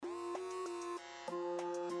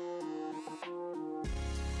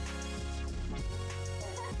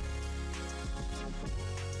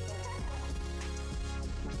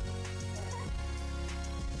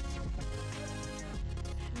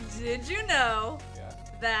Did you know Yeah.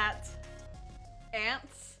 that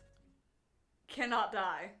ants cannot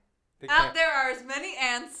die? They Out can't- there are as many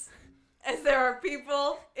ants as there are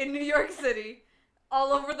people in New York City.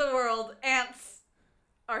 All over the world, ants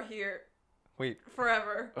are here Wait,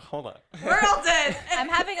 forever. hold on. We're all dead. I'm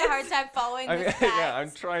having a hard time following I mean, this fact. yeah,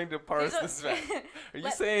 I'm trying to parse this fact. Are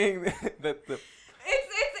you saying that the...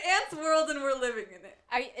 It's ants' world and we're living in it.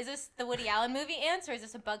 Is this the Woody Allen movie Ants, or is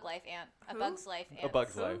this a Bug Life Ant? A Who? Bug's Life Ant. A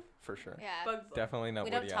Bug's Who? Life, for sure. Yeah. Bugs Life. Definitely not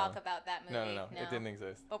We Woody don't talk Allen. about that movie. No, it didn't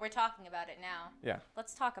exist. But we're talking about it now. Yeah.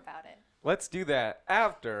 Let's talk about it. Let's do that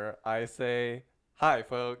after I say, hi,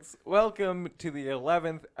 folks. Welcome to the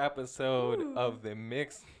 11th episode of the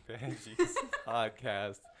Mixed Veggies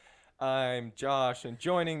podcast. I'm Josh, and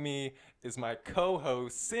joining me is my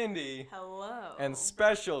co-host, Cindy, Hello. and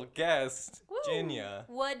special guest, Woo. Ginia.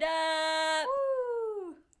 What up?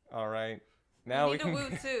 Woo. All right. Now we we need can... to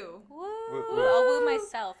woo too. Woo. woo. I'll woo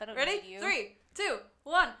myself. I don't Ready? need you. 3, 2,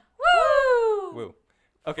 1. Woo! Woo.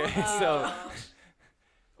 Okay, so...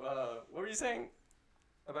 what were you saying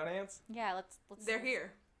about ants? Yeah, let's. They're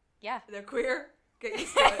here. Yeah. They're queer. Get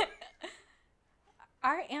used to it.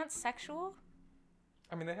 Are ants sexual?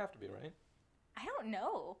 I mean, they have to be, right? I don't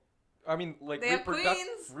know. I mean, like They have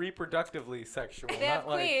queens. reproductively sexual, They have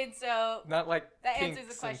queens, so not like that answers the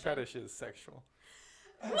kinks and question. fetishes sexual.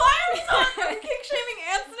 Why are we talking kink shaming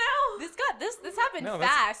ants now? This happened No,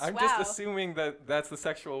 fast. I'm wow. just assuming that that's the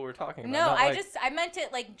sexual we're talking about. No, not like, I meant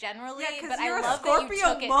it like generally, Yeah, but you're I a love Scorpio that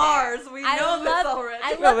you took Mars. it there. We I know this love, already.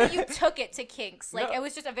 I No, love that that- you took it to kinks. Like No. it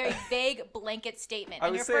was just a very vague blanket statement, I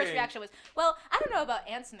and was your first saying- reaction was, "Well, I don't know about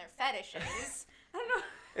ants and their fetishes." I don't know.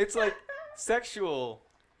 It's like sexual,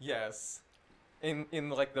 yes, in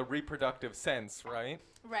like the reproductive sense, right?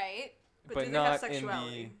 Right? But do they have not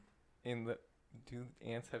sexuality? in the. Do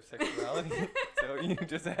ants have sexuality? So you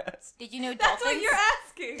just asked. Did you know That's dolphins? what you're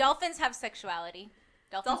asking. Dolphins have sexuality.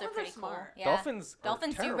 Dolphins Dolphins are are pretty cool. smart. Yeah. Dolphins are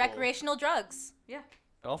Dolphins do terrible. recreational drugs. Yeah.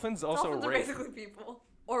 Dolphins also Dolphins are rape. basically people.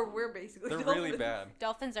 Or we're basically They're dolphins. really bad.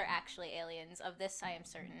 Dolphins are actually aliens. Of this, I am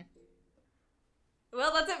certain.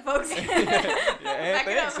 Well, that's it, folks. yeah, and Back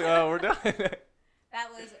it thanks. up. We're done. That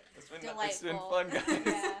was delightful. It's been fun, guys.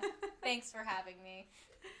 Yeah. Thanks for having me.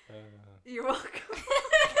 You're welcome.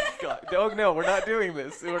 God, no, we're not doing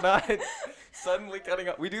this. We're not suddenly cutting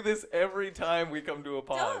up. We do this every time we come to a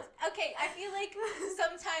pause. Okay, I feel like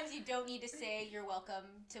sometimes you don't need to say you're welcome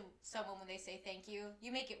to someone when they say thank you.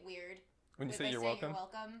 You make it weird. When you If say they you're say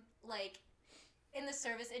welcome. like in the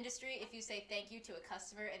service industry, if you say thank you to a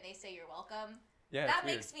customer and they say you're welcome, Yeah, that it's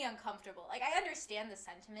weird. makes me uncomfortable. Like I understand the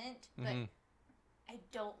sentiment, but Mhm. I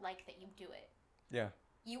don't like that you do it. Yeah.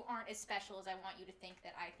 You aren't as special as I want you to think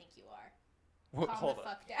that I think you are. Calm Hold the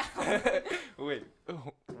on. fuck down. Wait,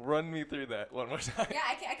 run me through that one more time. Yeah,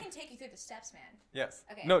 I can take you through the steps, man. Yes.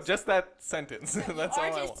 Okay, No, so- just that sentence. So That's you all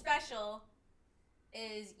aren't I as want. special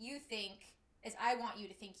as you think, as I want you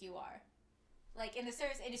to think you are. Like in the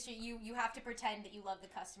service industry, you have to pretend that you love the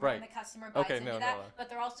customer, and Right. the customer buys Okay, into no, that. no. But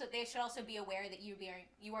they should also be aware that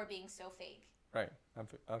you are being so fake. Right.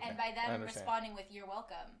 Okay. And by I them understand. responding with "you're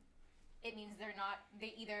welcome," it means they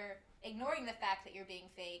either ignoring the fact that you're being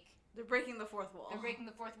fake, They're breaking the fourth wall. they're breaking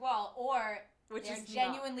the fourth wall, or Which they're is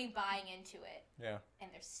genuinely buying into it, Yeah. and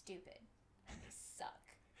they're stupid, and they suck.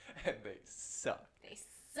 And they suck. They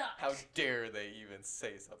suck. How dare they even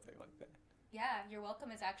say something like that? Yeah, "you're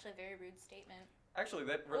welcome" is actually a very rude statement. Actually,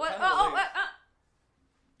 that What? kind of relates.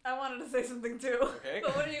 I wanted to say something too. Okay.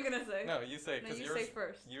 But what are you gonna say? No, you say No, because you yours say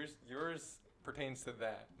first. yours pertains to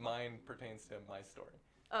that. Mine pertains to my story.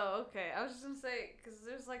 Oh, okay. I was just gonna say because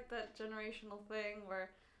there's like that generational thing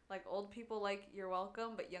where like old people like "you're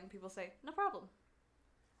welcome," but young people say "no problem."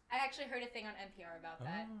 I actually heard a thing on NPR about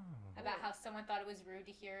that, Oh. about how someone thought it was rude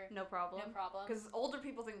to hear No problem. "no problem." Because older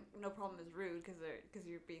people think "no problem" is rude because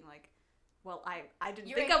you're being like, well, I didn't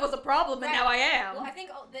You're think in- I was a problem and Right. now I am. Well, I think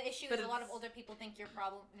the issue But is a lot of it's- older people think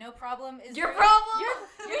no problem is Your rude. problem?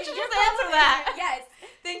 Your You should your just answer problem that. is- Yes.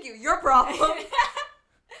 Thank you. Your problem.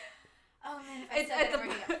 Oh man, if I it's said that, we're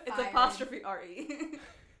gonna get it's fired. apostrophe re.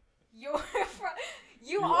 You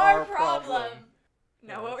You are are problem.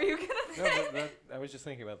 Now what were you gonna No, say? I was just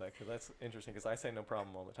thinking about that because that's interesting because I say no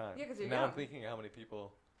problem all the time. Yeah, 'cause you're now I'm young. thinking how many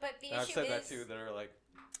people But the and I've issue said is that too that are like,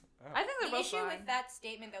 oh. I think they're the both issue fine. with that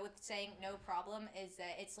statement, though, with saying "no problem," is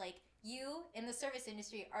that it's like you in the service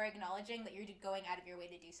industry are acknowledging that you're going out of your way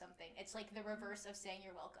to do something. It's like the reverse of saying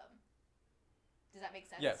 "you're welcome." Does that make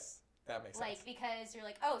sense? Yes, that makes Like sense. because you're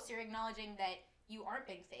like, oh, so you're acknowledging that you aren't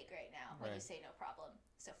being fake right now when you Right. say "no problem."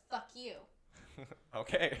 So fuck you.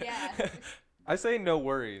 Okay. Yeah. I say no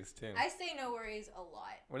worries too. I say "no worries" a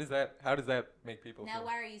lot. What is that? How does that make people No feel?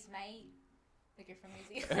 worries, mate. Like you're from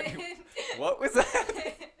New Zealand. What was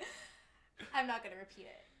that? I'm not gonna repeat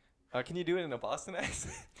it. Can you do it in a Boston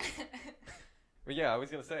accent? But yeah, I was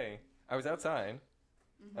gonna say I was outside.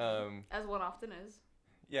 As one often is.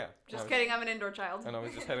 Yeah. Just kidding. I'm an indoor child. And I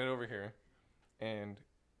was just headed over here, and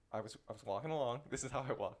I was walking along. This is how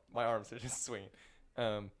I walk. My arms are just swinging.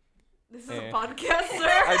 This is a podcast,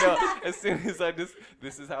 sir. I know. As soon as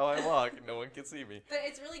this is how I walk. No one can see me. But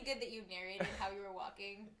it's really good that you narrated how you were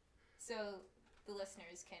walking, so the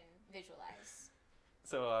listeners can visualize.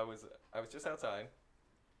 So I was just outside,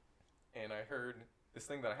 and I heard this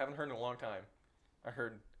thing that I haven't heard in a long time. I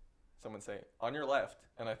heard someone say, "On your left,"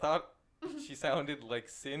 and I thought she sounded like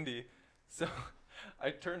Cindy, so I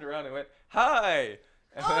turned around and went, "Hi,"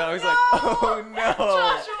 and then I was like, "Oh no!"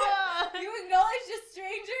 Joshua! You acknowledged a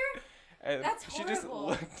stranger? And That's she just horrible.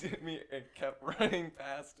 looked at me and kept running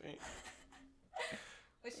past me.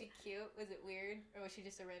 Was she cute? Was it weird? Or was she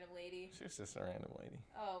just a random lady? She was just a random lady.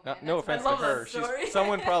 Oh, man. No that's offense I to love her. that story.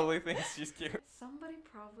 Someone probably thinks she's cute. Somebody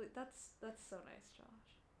probably. That's so nice, Josh.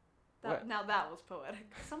 What? Now that was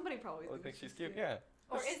poetic. Somebody probably Well, think she's cute. Yeah.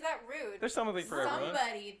 Or is that rude? There's something for everyone.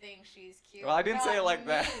 Somebody thinks she's cute. Well, I didn't say it not like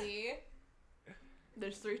that. me.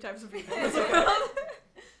 There's 3 types of people in this world.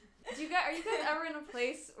 Are you guys ever in a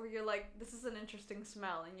place where you're like, this is an interesting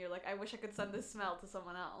smell, and you're like, I wish I could send this smell to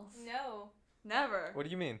someone else? No. Never. What do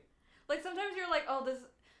you mean? Like sometimes you're like, oh,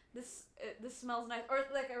 this smells nice, or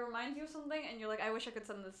like it reminds you of something, and you're like, I wish I could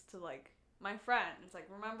send this to like my friend. It's like,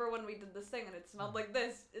 remember when we did this thing and it smelled like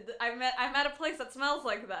this? I'm at a place that smells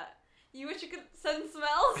like that. You wish you could send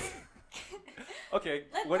smells? Okay.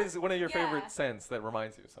 What is one of your yeah. favorite scents that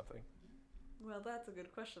reminds you of something? Well, that's a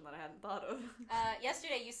good question that I hadn't thought of.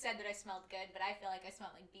 Yesterday you said that I smelled good, but I feel like I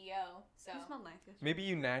smelled like BO. So You smell nice. Yes. Maybe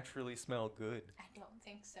you naturally smell good. I don't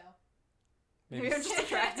think so. Maybe I'm just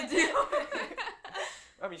attracted to you.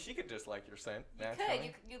 I mean, she could just like your scent You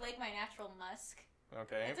naturally. could. You like my natural musk.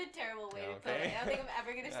 Okay. It's a terrible way to put Okay. it. I don't think I'm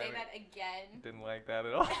ever gonna say I mean- that again. Didn't like that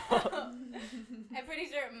at all. I'm pretty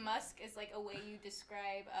sure musk is like a way you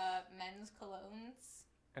describe men's colognes,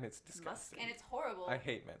 And it's disgusting. and it's horrible. I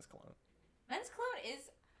hate men's cologne. Men's cologne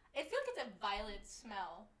is. I feel like it's a violent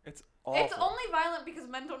smell. It's awful. It's only violent because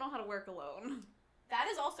men don't know how to wear cologne. That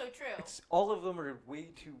is also true. All of them are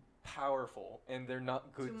way too powerful, and they're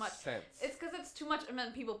not good Too much. scents. It's because it's too much, and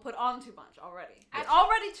then people put on too much already. Yes. It's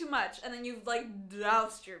already too much, and then you've like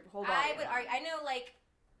doused your whole body. I would argue. I know like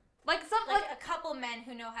like a couple men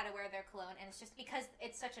who know how to wear their cologne, and it's just because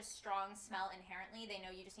it's such a strong smell inherently. They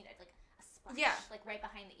know you just need like a splash, Yeah. like right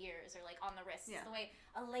behind the ears or like on the wrists. Yeah. The way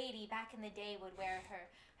a lady back in the day would wear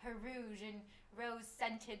her rouge and rose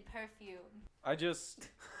scented perfume. I just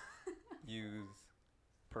use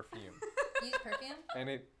perfume, Use perfume? and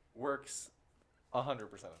it works 100%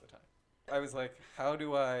 of the time. I was like, how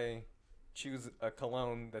do I choose a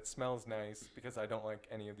cologne that smells nice because I don't like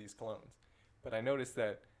any of these colognes? But I noticed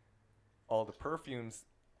that all the perfumes,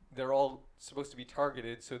 they're all supposed to be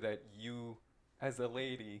targeted so that you, as a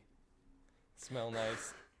lady, smell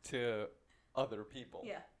nice to other people.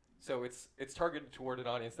 Yeah. So it's targeted toward an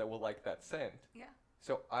audience that will like that scent. Yeah.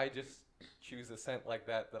 So I just choose a scent like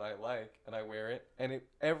that I like, and I wear it. And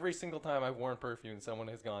every single time I've worn perfume, someone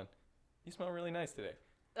has gone, "You smell really nice today."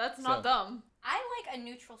 That's not dumb. I like a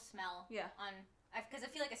neutral smell. Yeah. Because I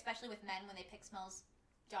feel like especially with men when they pick smells,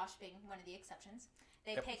 Josh being one of the exceptions,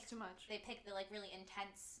 they Yep. pick It's too much. they pick the like really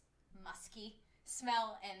intense, musky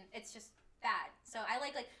smell, and it's just bad. So I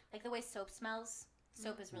like the way soap smells.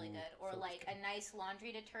 Soap is really Ooh, good, or soap's like good. a nice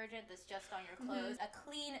laundry detergent that's just on your clothes. A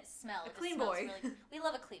clean smell. A just clean smells boy. Really, we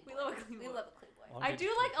love a clean boy. We love a clean We boy. love a clean boy. Well, I do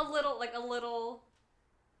like a little, like a little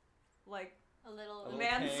A little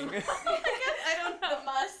man tang. smell. I don't know. the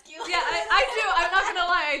muscular. Yeah, I do. I'm not gonna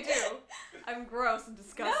lie, I do. I'm gross and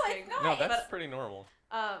disgusting. not. No, that's But- pretty normal.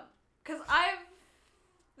 Cause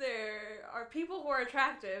there are people who are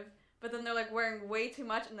attractive, but then they're like wearing way too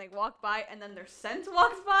much, and they walk by, and then their scent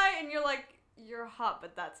walks by, and you're like, you're hot,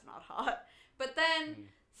 but that's not hot. But then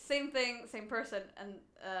same thing, same person, and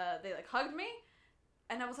they like hugged me,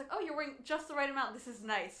 and I was like, oh, you're wearing just the right amount. This is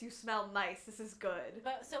nice. You smell nice. This is good.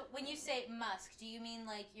 But so when you say musk, do you mean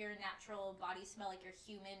like your natural body smell, like your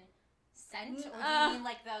human scent, or do you mean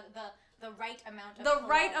like the right amount of The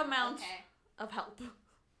right cologne? amount. Okay. Of help.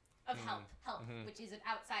 Of help, Mhm. which is an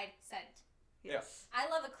outside scent. Yes. I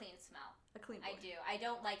love a clean smell. A clean boy. I do. I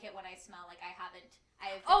don't like it when I smell like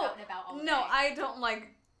I've Oh, forgotten about all no, day. I don't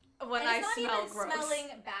like when And I it's not smell even gross. smelling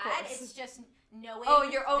bad. Gross. It's just knowing Oh,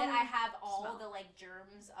 your own that I have all smell. the like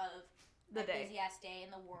germs of The a day. busiest day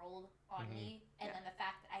in the world on me, and Yeah. then the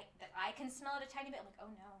fact that I can smell it a tiny bit, I'm like,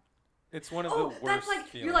 oh no. It's one of Oh, the worst that's like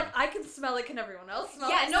feelings. you're like I can smell it. Can everyone else smell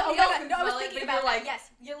Yes, it? Nobody else can no, I was smell it. thinking But about you're that. like,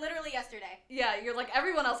 Yes, you literally yesterday. yeah, you're like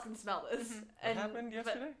everyone else can smell this. Mhm. And, What happened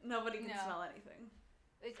yesterday? But nobody can No. smell anything.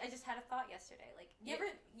 I just had a thought yesterday. Like, you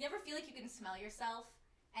ever feel like you can smell yourself,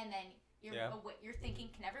 and then you're thinking,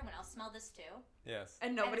 can everyone else smell this too? Yes.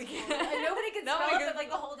 And nobody And it's can. and nobody can Nobody smell can it, but like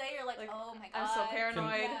the smell- whole day you're like, like, oh my god. I'm so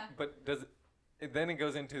paranoid. Yeah. But then it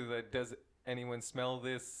goes into the does anyone smell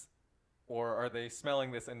this, or are they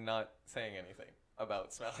smelling this and not saying anything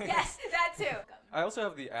about smelling? Yes, that too. I also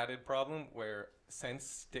have the added problem where scents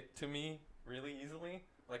stick to me really easily.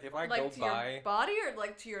 Like if I like go to by, your body or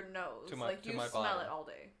like to your nose? To my- like to you my smell body. it all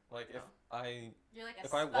day. like if Oh. You're like a I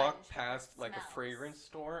sponge walk for past like a smells. fragrance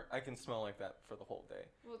store, I can smell like that for the whole day.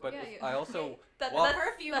 Well, But yeah, if you- I also that, walk- The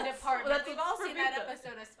perfume that's- department. that's We've what all seen that perfume does.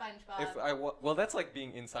 episode of SpongeBob. if I well that's like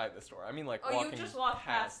being inside the store. I mean like Oh, walking you just walk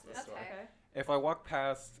past the this. store. Okay. If I walk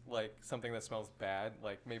past like something that smells bad,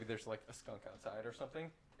 like maybe there's like a skunk outside or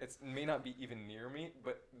something, it may not be even near me,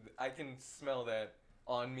 but I can smell that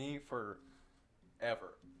on me for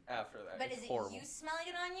ever after that. But It's is it horrible. you smelling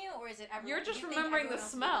it on you, or is it everyone? You're just you think remembering the everyone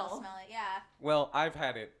else will smell. Smell it, yeah. Well, I've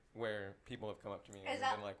had it where people have come up to me Is and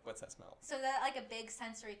that- been like, "What's that smell?" So that like a big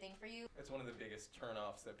sensory thing for you. It's one of the biggest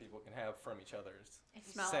turnoffs that people can have from each other's. If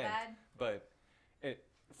you Smell smell Scent. bad. But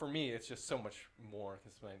for me, it's just so much more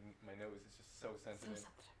because my nose is just so sensitive,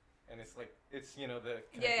 and it's like it's the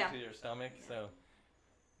connected Yeah. to your stomach, so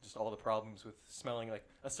just all the problems with smelling like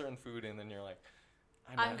a certain food, and then you're like,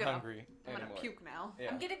 I'm not gonna- hungry I'm anymore. gonna puke now. Yeah.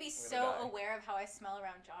 I'm gonna be I'm so gonna die. aware of how I smell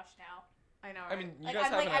around Josh now. I know. I Right? mean, you Like, guys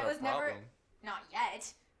I'm like, haven't I had a was never- problem. Not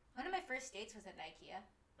yet. One of my first dates was at IKEA.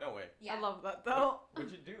 No way. Yeah. I love that though.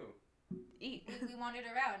 What'd you do? Eat. we wandered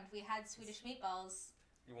around. We had Swedish meatballs.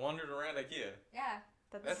 You wandered around IKEA. Yeah.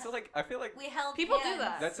 That's like I feel like We held People do hands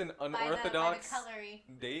that. that's an by the unorthodox cutlery.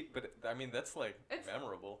 date, but I mean that's like It's-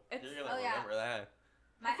 memorable. it's- You're gonna Oh, yeah. remember that.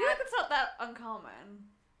 My I feel like at it's not that uncommon.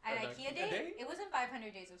 an An IKEA IKEA date? date? It wasn't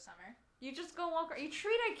 500 Days of Summer. You just go walk. You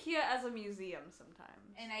treat IKEA as a museum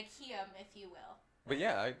sometimes. An IKEA, if you will. But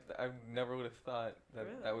yeah, I never would have thought that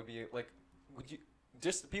Really? that would be like, would you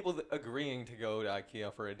just people agreeing to go to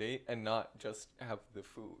IKEA for a date and not just have the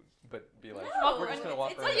food, but be like, No, we're just gonna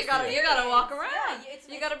walk it's around. Well, you and gotta see you it." gotta walk Yeah, around. it's-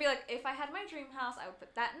 You gotta be like, if I had my dream house, I would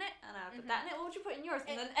put that in it, and I would put that in it. What would you put in yours?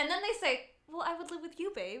 And then they say, well, I would live with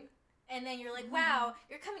you, babe. And then you're like, wow,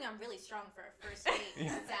 you're coming on really strong for a first date,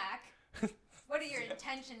 Yeah. Zach. What are your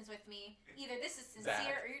intentions with me? Either this is sincere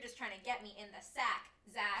Zach. or you're just trying to get me in the sack,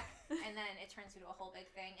 Zach. And then it turns into a whole big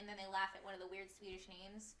thing. And then they laugh at one of the weird Swedish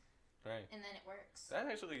names. Right. And then it works.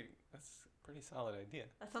 That's a pretty solid idea.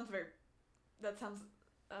 That sounds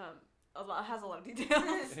a lot has a lot of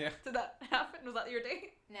details. Yeah. Did that happen? Was that your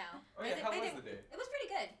date? No. Oh yeah, They- how they was did- the date? It was pretty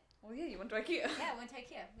good. Well, yeah, you went to IKEA. Yeah, I went to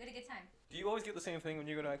IKEA. We had a good time. Do you always get the same thing when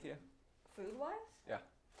you go to IKEA? Food wise? Yeah.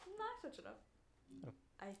 No, I switch it up. Oh.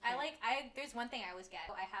 There's one thing I always get.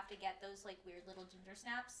 I have to get those like weird little ginger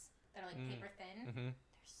snaps that are like paper thin. Mm-hmm.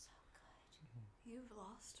 They're so good. You've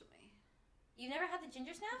lost me. You've never had the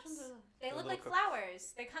ginger Which snaps? ones are They The look little like cookies.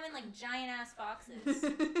 flowers. They come in like giant ass boxes. those?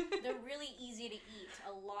 They're really easy to eat.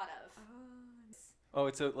 A lot of. Oh,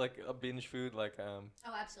 it's like a binge food, like Oh,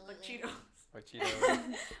 absolutely. Like Cheetos. like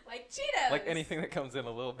Cheetos, Like Cheetos. like anything that comes in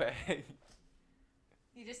a little bag.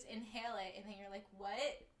 You just inhale it and then you're like,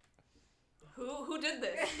 what? Who did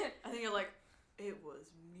this? And then you're like, it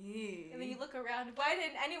was me. And then you look around. Why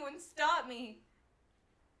didn't anyone stop me?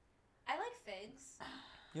 I like figs.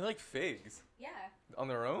 You like figs Yeah. on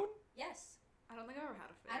their own? Yes. I don't think I've ever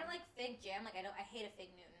had a fig. I don't like fig jam. Like I hate a fig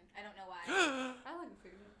Newton. I don't know why. I like a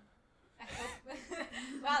fig. I hope.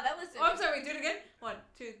 Wow, that was. Oh, I'm sorry. Do it again. 1,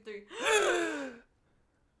 2, 3.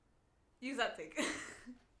 Use that take.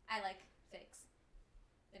 I like figs,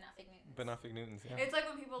 but not fig Newtons. But not fig Newtons, yeah. It's like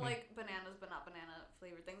when people like bananas but not banana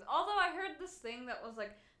flavored things. Although I heard this thing that was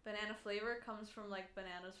like banana flavor comes from like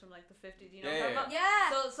bananas from like the 50s. You know what I'm talking about?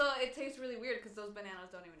 Yeah. So it tastes really weird because those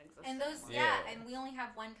bananas don't even exist. And those, anymore. yeah, Yeah. and we only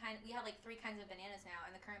have one kind. We have like 3 kinds of bananas now,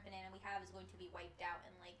 and the current banana we have is going to be wiped out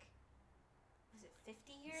in like, was it 50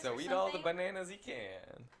 years? So or eat something? all the bananas you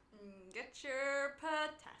can. Get your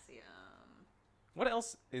potassium. What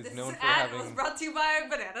else is This known for ad having? was brought to you by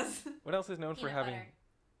bananas. What else is known for Peanut having?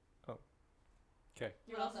 butter. Okay.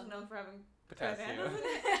 You're What else is welcome. known for having Potassium. bananas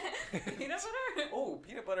in it? Peanut butter? Oh,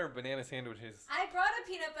 peanut butter banana sandwiches. I brought a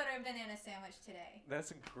peanut butter and banana sandwich today.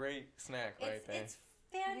 That's a great snack right there. It's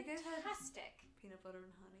You guys had- fantastic. Peanut butter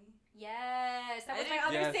and honey. Yes, that I was my didn't-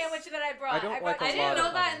 other Yes. sandwich that I brought. I don't brought like a I lot didn't of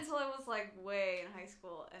know that honey. until I was like way in high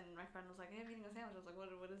school, and my friend was like, "Hey, I'm eating a sandwich." I was like, "What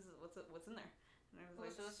is it? What's in there?" And I was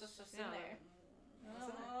like, What's in yeah, there? What's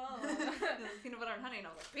in there? Oh. It was peanut butter and honey, and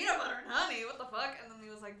I was like, "Peanut butter and honey? What the fuck?" And then he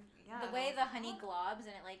was like, "Yeah, Yeah. The way the honey globs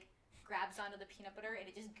and it like grabs onto the peanut butter and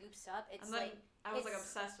it just goops up. It's And then like I was like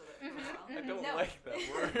obsessed with it for a while. I don't No. like that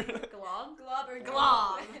word. Glob? glob or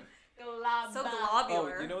Glob. glob. So Oh,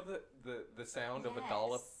 globular. you know the sound of a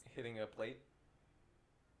dollop hitting a plate?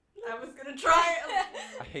 I was gonna try it.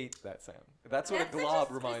 I hate that sound. That's what That's a glob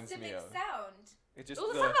such a reminds me specific of. sound. It just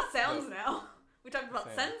Let's the- talk about sounds the- now. We talked about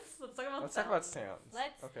Sounds. sense. Let's talk about Let's sounds. talk about sounds.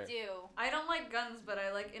 Let's Okay. do. I don't like guns, but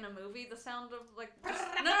I like in a movie the sound of like. Just,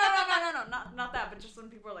 no, not that, but just when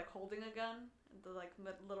people are like holding a gun, the like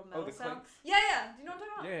little metal the sound. clinks? Yeah. Do you know what I'm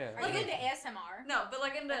talking about? Yeah. Are Like you in- into ASMR? No, but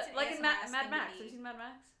like in That's an like in ASMR Mad thing to Max. be. Have you seen Mad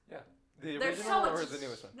Max? The There's original so much, or the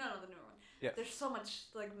newest one? No, the newer one. Yeah. There's so much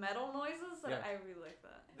like metal noises that Yeah. I really like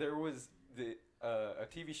that. There was a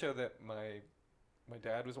TV show that my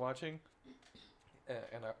dad was watching,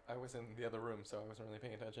 and I was in the other room, so I wasn't really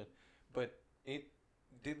paying attention. But it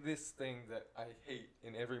did this thing that I hate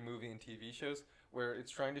in every movie and TV shows, where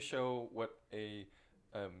it's trying to show what a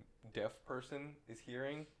deaf person is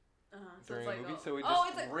hearing during a movie. So it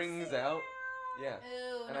just rings out. Yeah.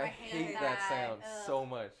 Ooh, And no, I I hate that sound Ugh. so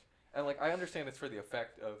much. And like I understand it's for the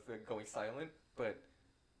effect of the going silent, but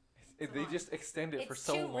they just extend it for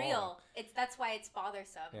so too long. real. That's why it's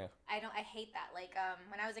bothersome. Yeah. I hate that. Like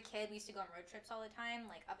when I was a kid, we used to go on road trips all the time,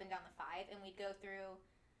 like up and down the 5, and we'd go through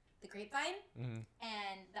the Grapevine,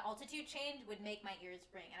 and the altitude change would make my ears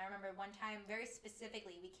ring. And I remember one time, very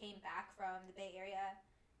specifically, we came back from the Bay Area,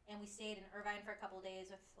 and we stayed in Irvine for a couple of days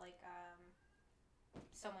with like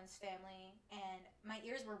someone's family, and my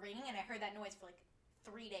ears were ringing, and I heard that noise for like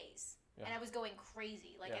 3 days. Yeah. And I was going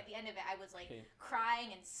crazy. Like at the end of it, I was like Okay. crying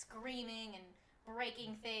and screaming and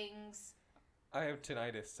breaking things. I have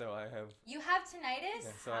tinnitus, so I have. You have tinnitus?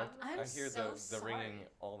 Yeah, so I'm I hear so the ringing sorry.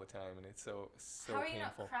 all the time, and it's so How are you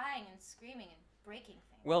painful. not crying and screaming and breaking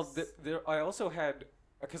things? Well, there I also had,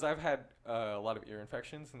 because I've had a lot of ear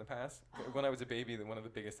infections in the past. When I was a baby, one of the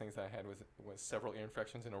biggest things I had was several ear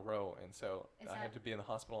infections in a row, and so I had to be in the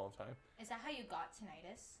hospital all the time. Is that how you got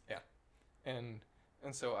tinnitus?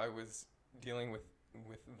 And so I was dealing with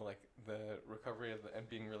like the recovery of and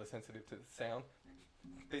being really sensitive to the sound,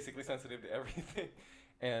 basically sensitive to everything,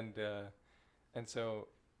 and so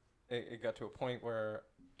it got to a point where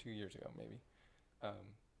 2 years ago maybe,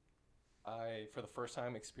 I for the first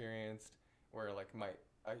time experienced where like my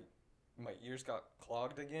ears got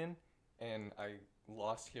clogged again, and I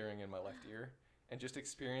lost hearing in my left ear, and just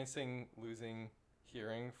experiencing losing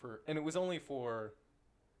hearing and it was only for,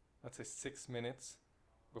 let's say, 6 minutes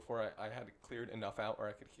before I had cleared enough out where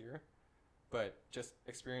I could hear. But just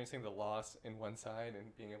experiencing the loss in one side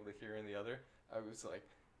and being able to hear in the other, I was like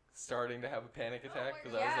starting to have a panic attack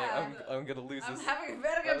because I was like, I'm gonna lose this. I'm having a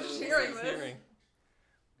panic. I'm I'm gonna just lose hearing this this. hearing.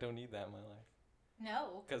 Don't need that in my life.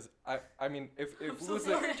 No. Because I mean, if I'm it so was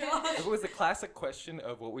sorry, Josh. if it was the classic question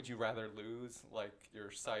of what would you rather lose, like your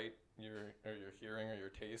sight, your hearing, or your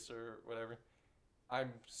taste, or whatever,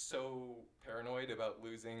 I'm so paranoid about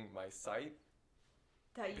losing my sight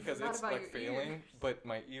That you because forgot it's about like your failing, ears. but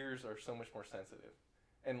my ears are so much more sensitive,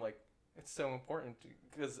 and like it's so important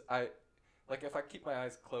because like if I keep my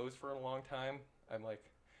eyes closed for a long time, I'm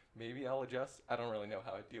like, maybe I'll adjust. I don't really know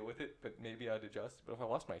how I deal with it, but maybe I'd adjust. But if I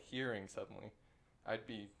lost my hearing suddenly, I'd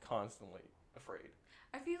be constantly afraid.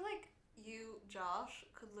 I feel like you, Josh,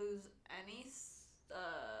 could lose any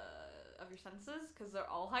of your senses because they're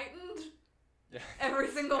all heightened. Yeah. Every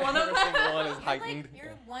single one of Every them. single one is You're heightened.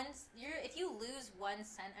 like, if you lose one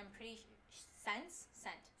scent, I'm pretty sense.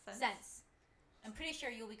 I'm pretty sure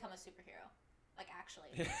you'll become a superhero. Like actually.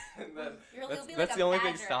 Yeah, You'll that's be that's like the a only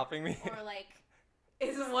thing badger, stopping me. Or like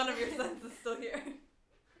Isn't one of your senses still here?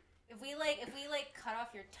 if we cut off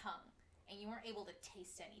your tongue and you weren't able to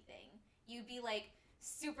taste anything, you'd be like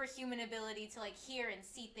superhuman ability to like hear and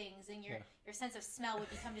see things, and your sense of smell would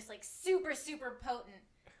become just like super potent.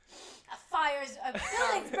 A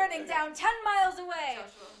building's burning down 10 miles away.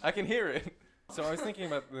 I can hear it. So I was thinking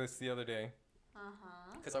about this the other day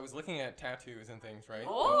Uh-huh. because I was looking at tattoos and things, right?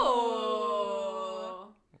 Oh.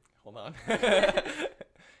 Hold on.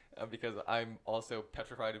 Because I'm also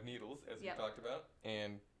petrified of needles, as we talked about,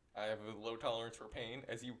 and I have a low tolerance for pain,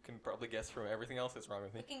 as you can probably guess from everything else that's wrong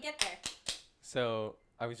with me. We can get there. So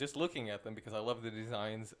I was just looking at them because I love the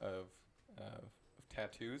designs of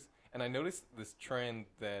tattoos, and I noticed this trend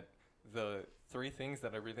that the 3 things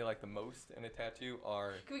that I really like the most in a tattoo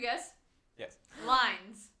are... Can we guess? Yes.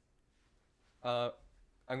 Lines.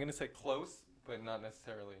 I'm gonna say close, but not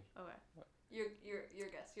necessarily. Okay. Your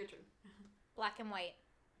guess. Your turn. Black and white.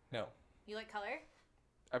 No. You like color?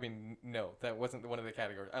 I mean, no, that wasn't one of the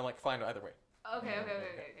categories. I'm like fine either way. Okay. Okay.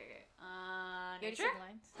 You already Nature? said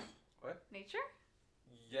lines. What? Nature?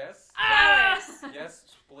 Yes. Flowers. Yes,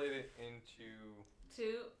 split it into...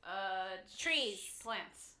 2, Trees.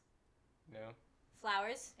 Plants. No.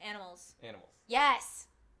 Flowers. Animals. Animals. Yes.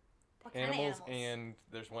 What kind Animals, of animals? and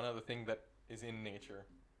there's one other thing that is in nature,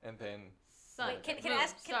 and then... Sun. Wait, can Moon, I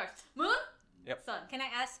ask- Stars. Moon? Yep. Sun. Can I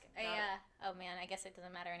ask a, Got it. oh man, I guess it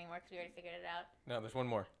doesn't matter anymore because we already figured it out. No, there's one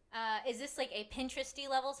more. Is this like a Pinteresty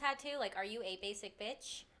level tattoo? Like, are you a basic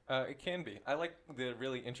bitch? It can be. I like the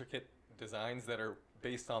really intricate designs that are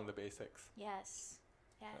based on the basics. Yes.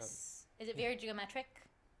 Yes. Is it very geometric?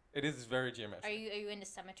 It is very geometric. Are you into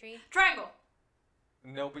symmetry? Triangle.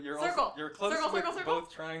 No, but you're Circle. also close Circle, with circle, circle.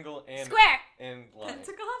 both triangle and Square. and line.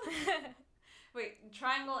 Pentagon? Wait,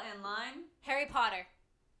 triangle and line? Harry Potter.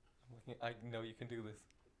 I know you can do this.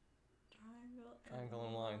 Triangle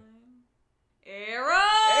and line. Arrow!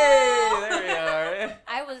 Hey, there we are.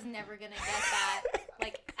 I was never gonna get that,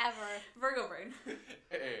 like ever. Virgo brain.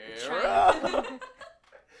 Arrow.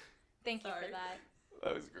 Thank you Sorry. for that.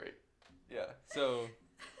 That was great. Yeah. So,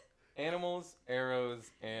 animals,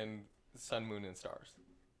 arrows, and sun, moon, and stars.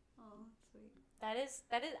 Oh, sweet. That is.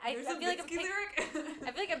 I There's feel a like I'm. Mitski lyric.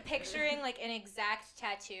 I feel like I'm picturing like an exact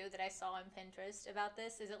tattoo that I saw on Pinterest about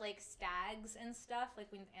this. Is it like stags and stuff,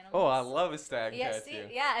 like with animals? Oh, I love a stag Yeah, tattoo. see,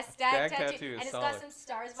 yeah, a stag tattoo, tattoo is and it's solid. got some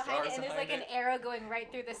stars behind it, Stars and there's like behind an arrow going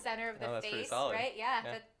right through the center of the Oh, that's pretty face, solid. right? Yeah,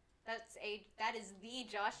 Yeah. that is the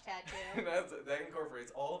Josh tattoo. That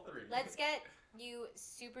incorporates all three. Let's get you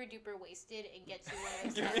super duper wasted and get you one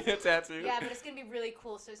of those Give me a tattoo. Yeah, but it's gonna be really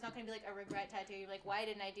cool. So it's not gonna be like a regret tattoo. You're like, why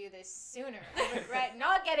didn't I do this sooner? I regret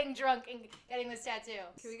not getting drunk and getting this tattoo.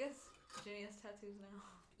 Can we guess Ginia's tattoos now?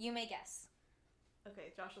 You may guess.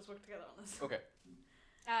 Okay, Josh, let's work together on this. Okay.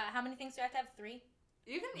 How many things do I have to have? 3?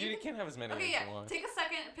 You You can have as many Okay, as yeah. you want. Take a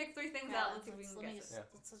second, pick 3 things out. Let's see if we can let me guess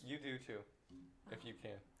just- it. Yeah. You do too, if you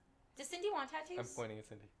can. Does Cindy want tattoos? I'm pointing at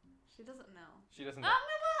Cindy. She doesn't know. She doesn't Oh, know.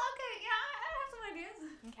 no, well, okay, yeah, I have some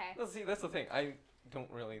ideas. Okay. Well, see, that's the thing. I don't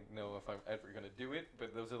really know if I'm ever gonna do it,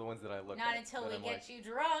 but those are the ones that I look at. Not until that we I'm get like, you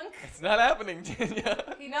drunk. It's not happening,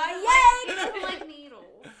 Ginia. He Not doesn't yet! He doesn't like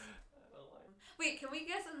needles. Wait, can we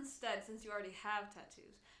guess instead, since you already have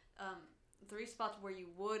tattoos, 3 spots where you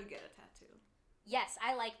would get a tattoo? Yes,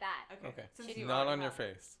 I like that. Okay. Since It's you not already on your have-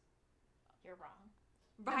 face. You're wrong.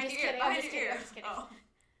 Behind just your ear. kidding, I'm Behind just your kidding, ear. I'm just kidding. Oh.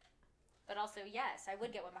 But also, yes, I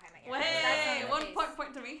would get one behind my ear. Well, That's on hey, your one face.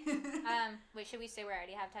 point to me. Wait, should we say where I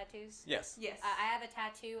already have tattoos? Yes. Yes. I have a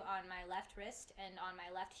tattoo on my left wrist and on my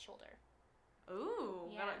left shoulder. Ooh,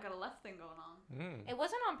 Yeah. got a left thing going on. Mm. It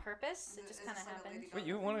wasn't on purpose. It just Is kind of this like a happened. lady Wait,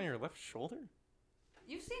 you have one on your left shoulder?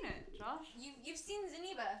 You've seen it, Josh. You've seen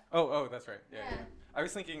Zaniba. Oh, that's right. Yeah. Yeah. I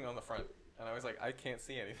was thinking on the front, and I was like, I can't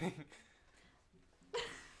see anything.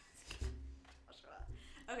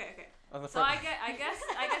 Okay. On the So front. I guess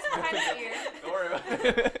behind the ear. Don't worry about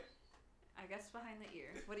it. I guess behind the ear.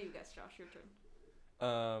 What do you guess, Josh? Your turn.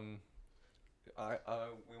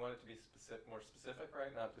 We want it to be more specific,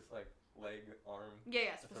 right? Not just like leg, arm,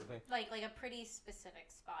 Yeah, that sort of specific. thing. Like a pretty specific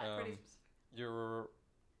spot. Pretty Um, specific.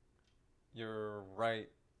 Your right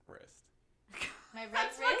wrist. My right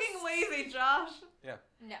That's wrist. fucking lazy, Josh.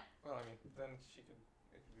 No. Well, I mean, then it could be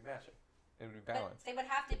matching. It would be But balanced. they would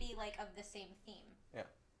have to be like of the same theme.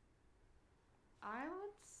 I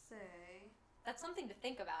would say That's something to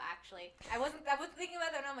think about, actually. I was thinking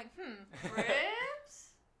about that, and I'm like,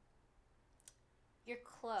 ribs, You're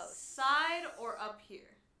close. side or up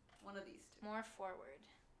here. One of these 2. More forward.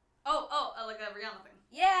 Oh, like a Rihanna thing.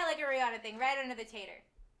 Yeah, like a Rihanna thing, right under the tater.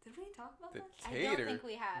 Did we talk about The this? I don't tater. think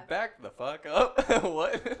we have. Back the fuck up.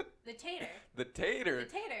 What? The tater. The tater.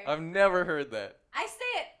 The tater. I've never heard that. I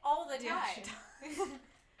say it all the Yeah, she time.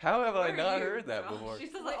 How have I Where are not you, heard that Josh? before? She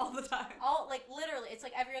says it all the time. All like literally, it's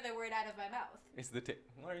like every other word out of my mouth. It's the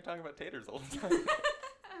why are you talking about taters all the time?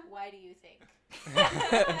 Why do you think?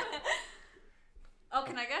 Oh,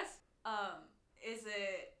 can I guess? Is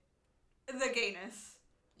it the gayness?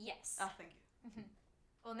 Yes. Oh, thank you.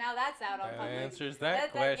 Well, now that's out on That public. answers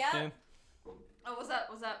that That- yeah. question. Oh, was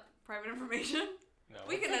that private information? No.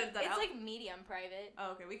 We can edit that It's out. like medium private.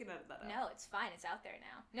 Oh, okay, we can edit that out. No, it's fine. It's out there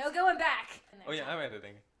now. No going back. Oh yeah, I'm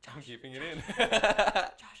editing. I'm keeping it in.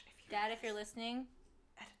 Josh, if you Dad, if you're listening,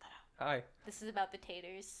 edit that Hi. this is about the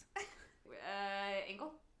taters. out.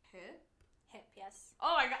 Ankle, hip. Hip, yes.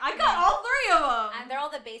 Oh, I got all 3 of them. And they're all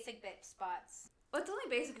the basic bit spots. Well, it's only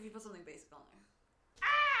basic if you put something basic on there.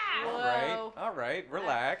 Whoa. All right.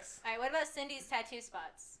 Relax. All right, what about Cindy's tattoo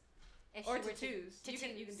spots? If Or she were to- tattoos. You can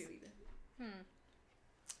tattoos. do either.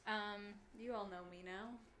 You all know me now.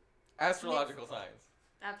 Astrological signs.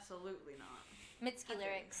 Absolutely not. Mitski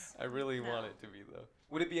lyrics. I really No. want it to be though.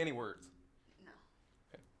 Would it be any words? No,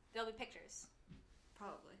 There'll be pictures.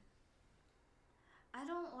 probably. I I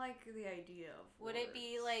don't like the idea of Would it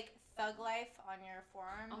be like Thug Life on your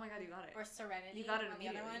forearm? Oh my god, you got it. Or Serenity You got it on the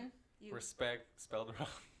other immediately. one? Respect spelled wrong.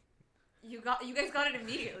 You guys got it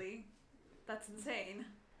immediately. That's insane.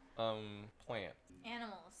 Plant.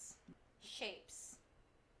 Animals. Shapes.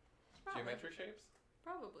 Probably. Geometric shapes?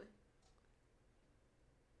 Probably.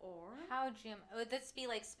 Or Would this be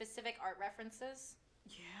like specific art references?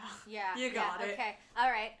 yeah. Yeah. You got it. Okay. All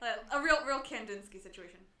right. A real Kandinsky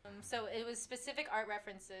situation. So it was specific art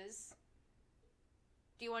references.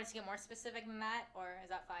 Do you want us to get more specific than that, or is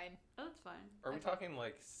that fine? Oh, that's fine. Are we talking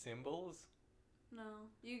like symbols? No.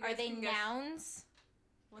 You Are guys they can guess- nouns?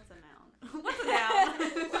 What's a noun? What's a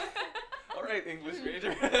noun? All right, English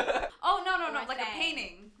major. Oh, no. Or a Like a thing.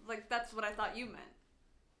 painting. Like, that's what I thought you meant.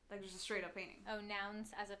 Like, just a straight up painting. Oh,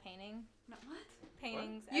 nouns as a painting. No, what?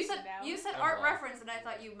 Paintings. You as said a noun. you said Oh, art wow. reference, and I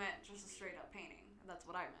thought you meant just a straight up painting. That's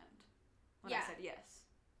what I meant when I Yeah. said yes.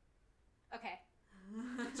 Okay.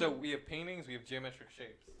 So we have paintings, we have geometric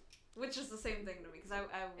shapes. Which is the same thing to me, because I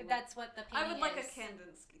would, That's what the I painting would like a is.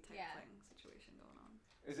 Kandinsky type Yeah. thing situation going on.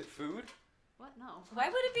 Is it food? What? No. Why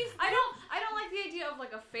would it be? I don't like the idea of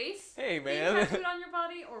like a face Hey, being man. tattooed on your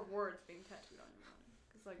body or words being tattooed on your body.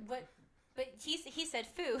 Cause like But he said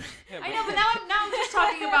food. Yeah, I know, but now I'm just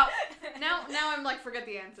talking about now I'm like forget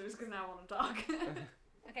the answers because now I want to talk.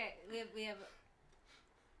 Okay, we have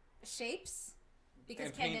shapes because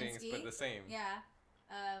and paintings, Kandinsky. but the same. Yeah.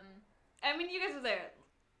 I mean, you guys are there.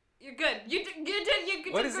 You're good. You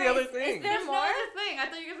did What did is great. the other thing? Is there There's no more? other thing. I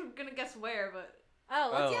thought you guys were gonna guess where, but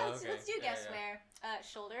Let's okay. do Yeah, guess yeah. where.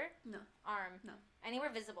 Shoulder. No. Arm. No. Anywhere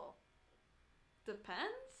visible.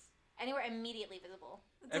 depends. Anywhere immediately visible.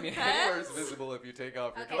 I mean, Depends. anywhere is visible if you take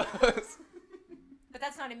off your Okay. clothes. But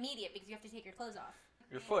that's not immediate because you have to take your clothes off.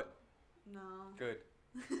 Your foot. No. Good.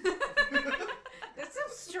 There's some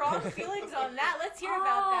strong feelings on that. Let's hear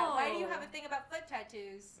about that. Why do you Oh. have a thing about foot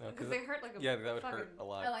tattoos? No, Because they hurt like a yeah, that would fucking- hurt a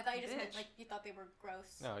lot. Oh, I thought you just meant Bitch. like you thought they were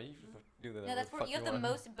gross. No, you do that. No, that's where you have the want.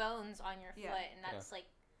 most bones on your Yeah. foot, and that's like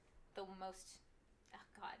the most. Oh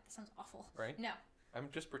God, that sounds awful. Right? No, I'm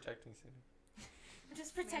just protecting Cindy. I'm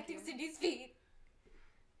just protecting you. Cindy's feet.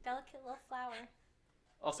 Delicate little flower.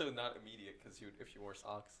 Also, not immediate because if she wore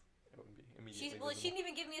socks, it wouldn't be immediately She visible. didn't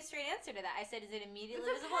even give me a straight answer to that. I said, "Is it immediately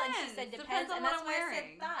It visible?" And she said, depends. "Depends." Depends on And what that's I'm why I said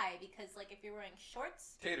wearing. thigh because, like, if you're wearing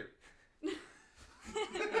shorts. Tater.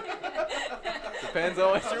 Depends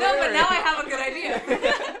on what you're No, but wearing. now I have a good idea.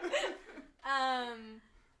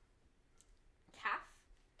 Calf.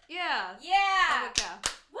 Yeah. Yeah. I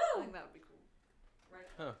Woo. think that would be cool. Right.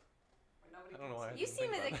 Huh. Nobody I don't know why. can You didn't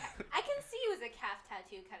seem think as a. about that. I can see you as a calf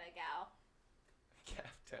tattoo kind of gal.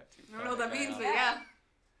 Calf tattoo. I don't know what that means, but Yeah. yeah.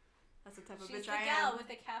 That's the type of She's bitch the I gal am. with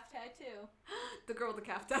the calf tattoo. The girl with the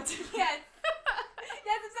calf tattoo. Yes.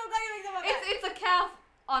 Yes, I'm so glad you picked up on that. It's a calf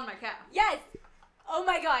on my calf. Yes. Oh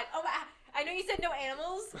my God. Oh my. I know you said no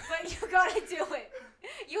animals, but you gotta do it.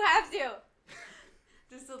 You have to.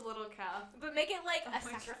 Just a little calf. But make it like Oh a my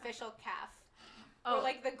God. sacrificial calf. Oh, Or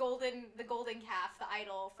like the golden calf, the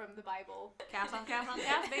idol from the Bible. calf on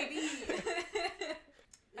calf, baby.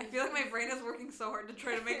 I feel like my brain is working so hard to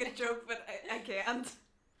try to make a joke, but I can't.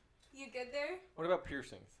 You good there? What about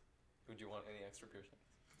piercings? Would you want any extra piercings?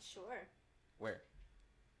 Sure. Where?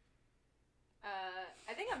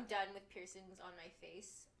 I think I'm done with piercings on my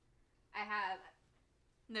face. I have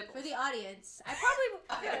Nipples. for the audience. I probably.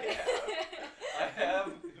 I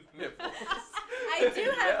have nipples. I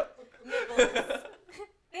do have nipples.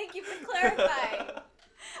 Thank you for clarifying.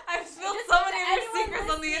 I've spilled Just so to many of your anyone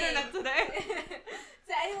secrets on the listening. internet today.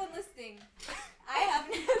 To anyone listening, I have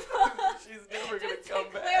nipples. She's never gonna Just come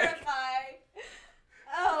to back. clarify.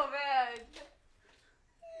 Oh man.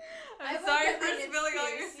 I'm will sorry get for my spilling all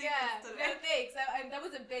your excuse. secrets Yeah, today. no thanks. That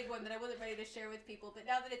was a big one that I wasn't ready to share with people, but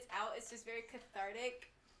now that it's out, it's just very cathartic.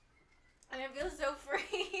 And I feel so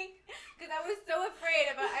free because I was so afraid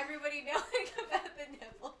about everybody knowing about the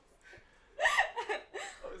nipples.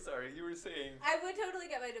 Oh, sorry. You were saying. I would totally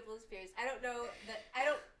get my nipples pierced. I don't know that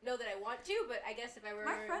I want to, but I guess if I were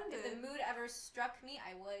My friend if the did. mood ever struck me,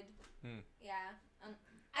 I would. Yeah.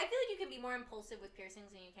 I feel like you can be more impulsive with piercings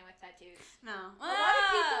than you can with tattoos. No. A lot of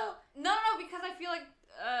people No, because I feel like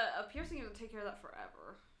a piercing will take care of that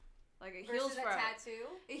forever. Like it heals versus a forever. tattoo.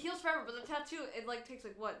 It heals forever, but the tattoo it like takes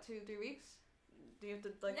like what 2-3 weeks. Do you have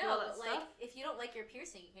to like do No, all that but like stuff? if you don't like your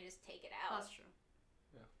piercing, you can just take it out. That's true.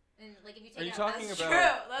 And like if you Are take you it out, talking That's about? true,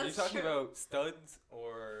 Are you that's talking true. about studs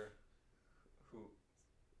or who?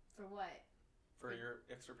 for what? For your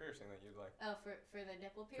extra piercing that you'd like. Oh, for the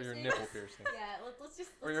nipple For piercing. your nipple piercing. Yeah, let's just.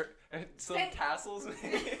 Or your some Say- tassels.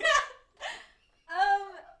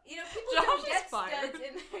 You know, people Josh don't is get fired. studs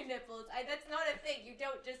in their nipples. That's not a thing. You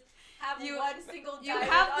don't just have have one single You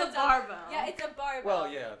diamond have on the top. barbell. Yeah, it's a barbell. Well,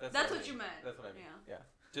 yeah, That's I what mean. you meant. That's what I mean. Yeah. Yeah.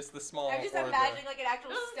 Just the small. I'm just or imagining like an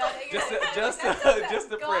actual stud.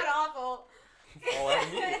 Just a god prick. awful. Fall out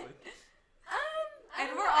immediately. And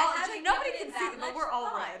I we're don't know, I all, haven't nobody given can it see, that but much we're all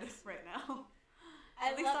thought. red right now. I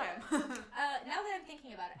At least love I am. Now that I'm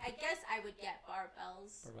thinking about it, I guess I would get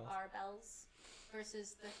barbells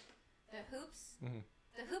versus the hoops. Mhm.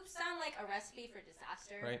 The hoops sound like a recipe for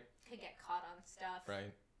disaster. Right. Could get caught on stuff.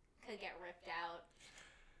 Right. Could get ripped out.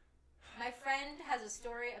 My friend has a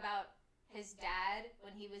story about his dad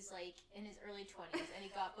when he was like in his early 20s and he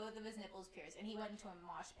got both of his nipples pierced and he went into a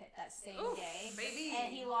mosh pit that same Oof, day baby.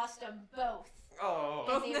 and he lost them both. Oh.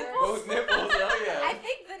 Both And they nipples? were- Both nipples. Oh yeah. I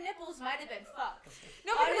think the nipples might have been fucked.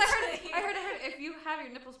 No, because Honestly. I heard if you have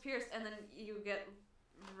your nipples pierced and then you get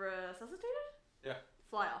resuscitated, Yeah.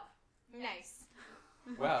 fly off. Nice.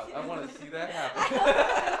 Wow. I want to see that I happen. hope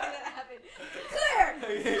that happened.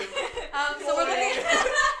 Clear! So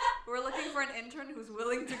we're looking for an intern who's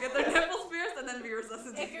willing to get their nipples pierced and then be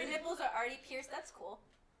resuscitated. If your nipples are already pierced, that's cool.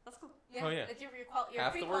 That's cool. Yeah. Oh, yeah. If you're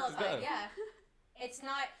Half the work is pre-qualified. done. Yeah. It's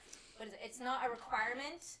not. What is it? It's not a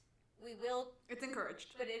requirement. We will, It's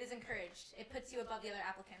encouraged, but it is encouraged. It puts you above the other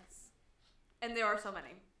applicants. and there are so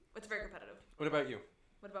many. It's very competitive. What about you,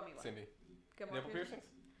 What about me? What? Cindy? Get more Nipple piercings?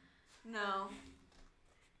 No,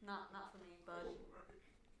 not for me, bud.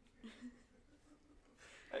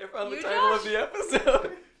 I found the You, title of Josh? the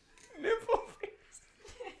episode. Nipple piercings.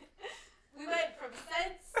 We went from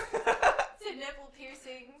scents to nipple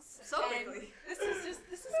piercings. So and quickly. This is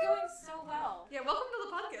going so well. Yeah, welcome to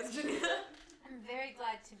the podcast, Ginia. I'm very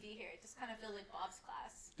glad to be here. It just kind of feels like Bob's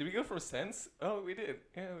class. Did we go from sense? Oh, we did.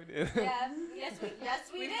 Yeah, we did. Yeah. Yes,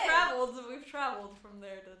 we We've did. traveled from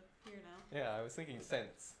there to here now. Yeah, I was thinking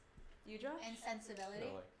sense. You, Josh? And sensibility.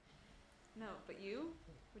 No, like, No, but you?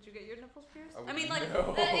 Would you get your nipples pierced? I I mean, like,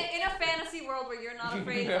 no. in a fantasy world where you're not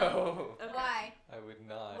afraid. No. Okay. Why? I would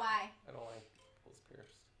not. Why? I don't like nipples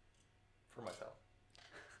pierced. For myself.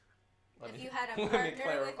 If you had a let me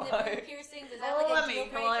partner with clarify. nipple piercings, is that Oh, like let a me deal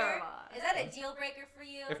breaker? clarify. Is that a deal breaker for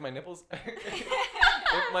you? If my nipples,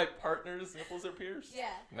 if my partner's nipples are pierced,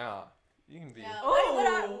 Yeah. nah, you can be. No.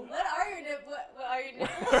 Oh. What are your nipples? What are your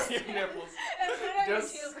nipples? What are your nipples? What are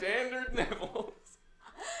Just your deal standard nipples.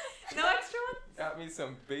 No extra ones? Got me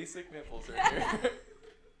some basic nipples right here.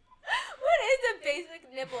 What is a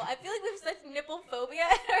basic nipple? I feel like we have such nipple phobia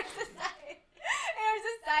in our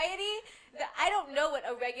society that I don't know what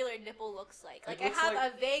a regular nipple looks like. Like, I looks have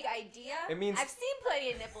like- a vague idea. It means- I've seen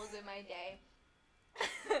plenty of nipples in my day.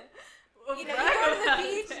 Well, You know, you brag go to the about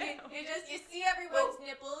beach, it. you see everyone's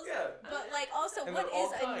nipples, Yeah. but like also And what they're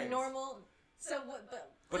all is a kinds. normal? So what?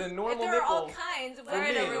 But a if normal there are all nipple, kinds, for where me-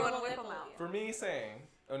 did Everyone normal whip 'em nipple? out. for me saying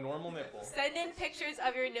a normal nipple, Send in pictures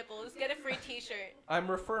of your nipples. Get a free T-shirt. I'm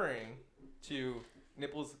referring to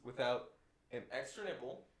nipples without an extra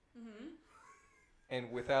nipple Mhm. and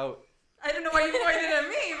without. I don't know why you pointed at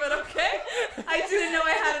me, but okay. I didn't know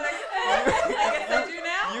I had an extra. I guess I do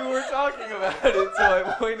now. You were talking about it, so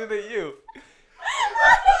I pointed at you.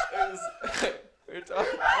 We're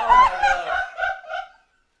talking. Oh my god.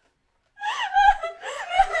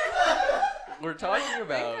 We're talking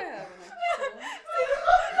about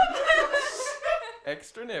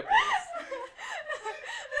extra nipples.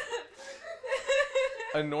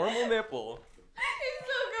 A normal nipple, It's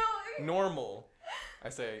still going. normal, I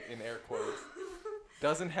say in air quotes,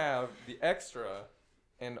 doesn't have the extra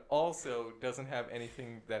and also doesn't have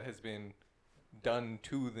anything that has been done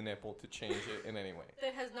to the nipple to change it in any way.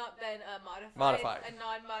 That has not been Modified. a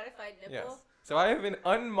non-modified nipple. Yes. So I have an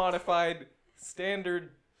unmodified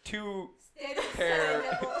standard two Standard pair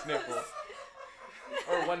set of nipples.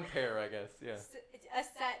 Or one pair, I guess. Yeah. A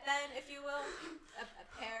set, then, if you will, a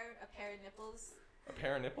pair of nipples. A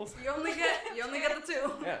pair of nipples? You only get the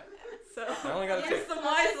two. Yeah. So I only got a use two. them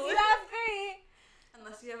Unless wisely. you have three.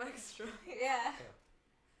 Unless you have extra. Yeah.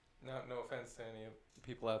 No offense to any of the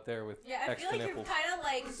people out there with Yeah, I feel extra like nipples. you're kind of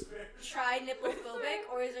like tri-nipple-phobic,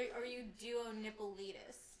 or are you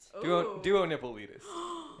duo-nipple-elitist? Duo nipple elitist.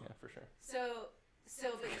 Yeah, for sure.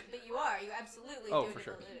 But you are. You absolutely Oh, do for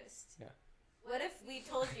sure. elitist. Yeah. What if we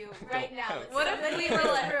told you right now that What if somebody we in were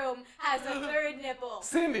this like- room has a third nipple?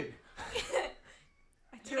 Cindy!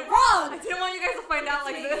 You're wrong! I didn't want you guys to find out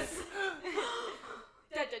like this.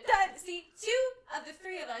 Dun, dun, dun. See, 2 of the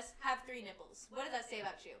 3 of us have 3 nipples. What does that say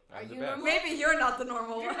about you? I'm Are the you best. normal? Maybe you're not the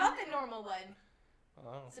normal You're one. not the normal one.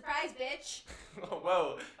 Oh. Surprise, bitch.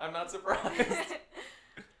 Whoa, I'm not surprised.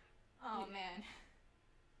 Oh, man.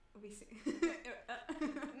 We see.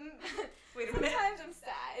 Wait a minute. Sometimes I'm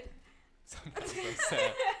sad. Sometimes I'm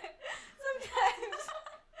sad. Sometimes.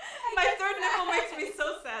 My third nipple makes me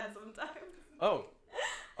so sad bad sometimes. Oh,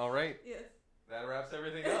 all right. Yes. That wraps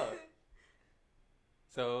everything up.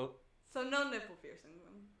 So no nipple piercing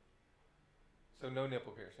then. So no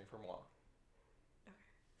nipple piercing for moi. Okay.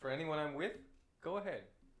 For anyone I'm with, go ahead.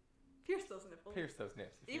 Pierce those nipples. Pierce those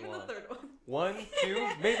nips if Even you want. the third one. 1, 2,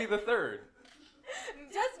 maybe the third.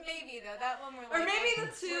 Just maybe though. That one we're like. Or maybe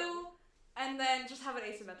the 2, and then just have an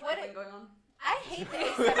asymmetrical thing going on. I hate the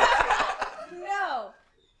asymmetry. No.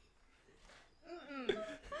 Mm-mm.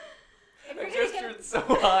 If I you're gonna gestured so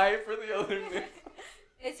high for the other nipple.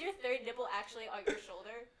 Is your third nipple actually on your shoulder?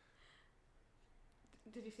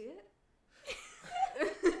 Did you see it?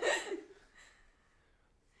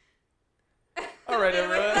 All right, And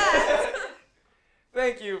with everyone. that-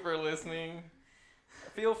 Thank you for listening.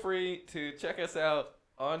 Feel free to check us out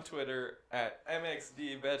on Twitter at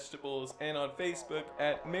MXDVegetables and on Facebook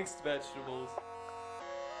at Mixed Vegetables.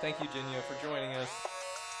 Thank you, Ginia, for joining us.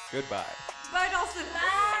 Goodbye. Bye, Dawson.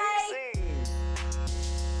 Bye.